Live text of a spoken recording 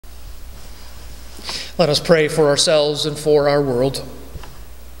Let us pray for ourselves and for our world.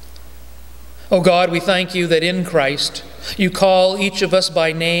 O God, we thank you that in Christ you call each of us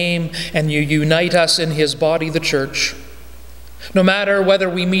by name and you unite us in his body, the church. No matter whether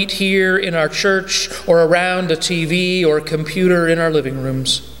we meet here in our church or around a TV or computer in our living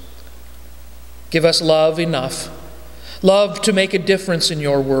rooms, give us love enough, love to make a difference in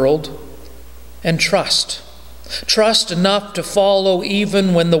your world, and trust enough to follow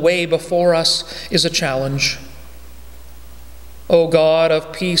even when the way before us is a challenge. O God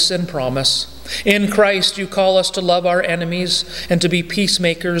of peace and promise, in Christ you call us to love our enemies and to be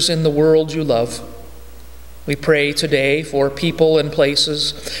peacemakers in the world you love. We pray today for people and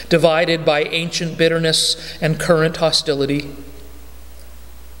places divided by ancient bitterness and current hostility.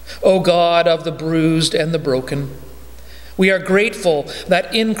 O God of the bruised and the broken, we are grateful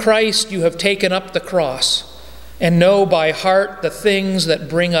that in Christ you have taken up the cross and know by heart the things that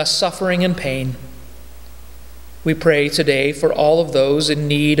bring us suffering and pain. We pray today for all of those in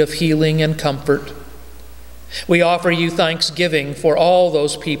need of healing and comfort. We offer you thanksgiving for all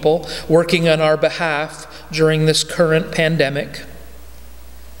those people working on our behalf during this current pandemic.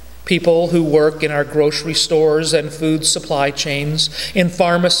 People who work in our grocery stores and food supply chains, in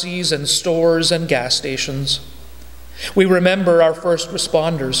pharmacies and stores and gas stations. We remember our first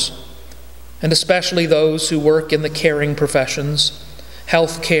responders, and especially those who work in the caring professions,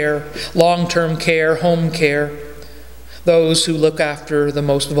 health care, long-term care, home care, those who look after the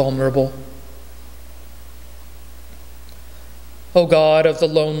most vulnerable. O God of the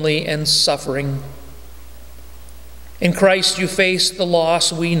lonely and suffering, in Christ you face the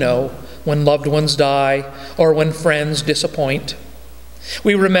loss we know when loved ones die or when friends disappoint.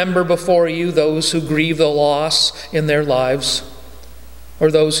 We remember before you those who grieve the loss in their lives, or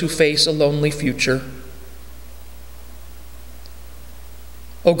those who face a lonely future.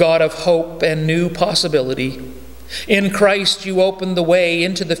 O God of hope and new possibility, in Christ you open the way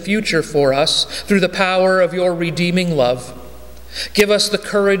into the future for us through the power of your redeeming love. Give us the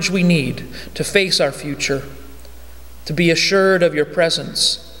courage we need to face our future, to be assured of your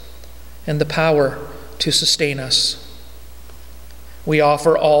presence and the power to sustain us. We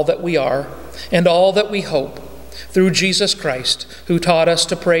offer all that we are and all that we hope through Jesus Christ, who taught us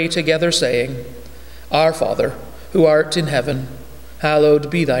to pray together, saying, Our Father, who art in heaven, hallowed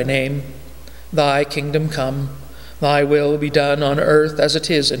be thy name. Thy kingdom come, thy will be done on earth as it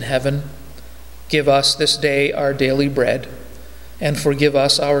is in heaven. Give us this day our daily bread, and forgive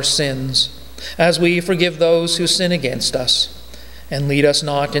us our sins, as we forgive those who sin against us. And lead us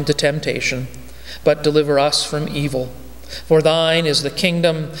not into temptation, but deliver us from evil. For thine is the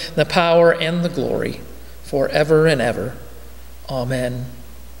kingdom, the power, and the glory, forever and ever. Amen.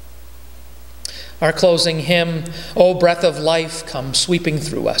 Our closing hymn, O breath of life, come sweeping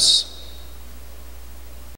through us.